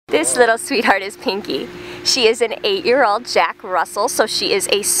This little sweetheart is Pinkie. She is an 8-year-old Jack Russell, so she is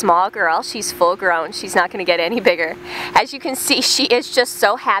a small girl. She's full grown. She's not going to get any bigger. As you can see, she is just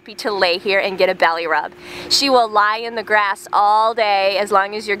so happy to lay here and get a belly rub. She will lie in the grass all day as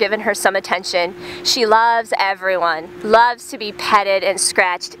long as you're giving her some attention. She loves everyone, loves to be petted and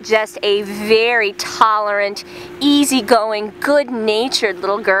scratched. Just a very tolerant, easygoing, good-natured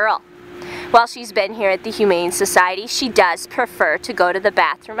little girl. While she's been here at the Humane Society, she does prefer to go to the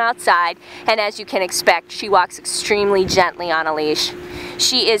bathroom outside, and as you can expect, she walks extremely gently on a leash.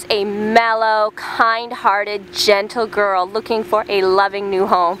 She is a mellow, kind-hearted, gentle girl looking for a loving new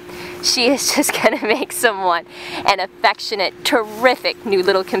home. She is just going to make someone an affectionate, terrific new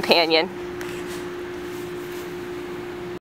little companion.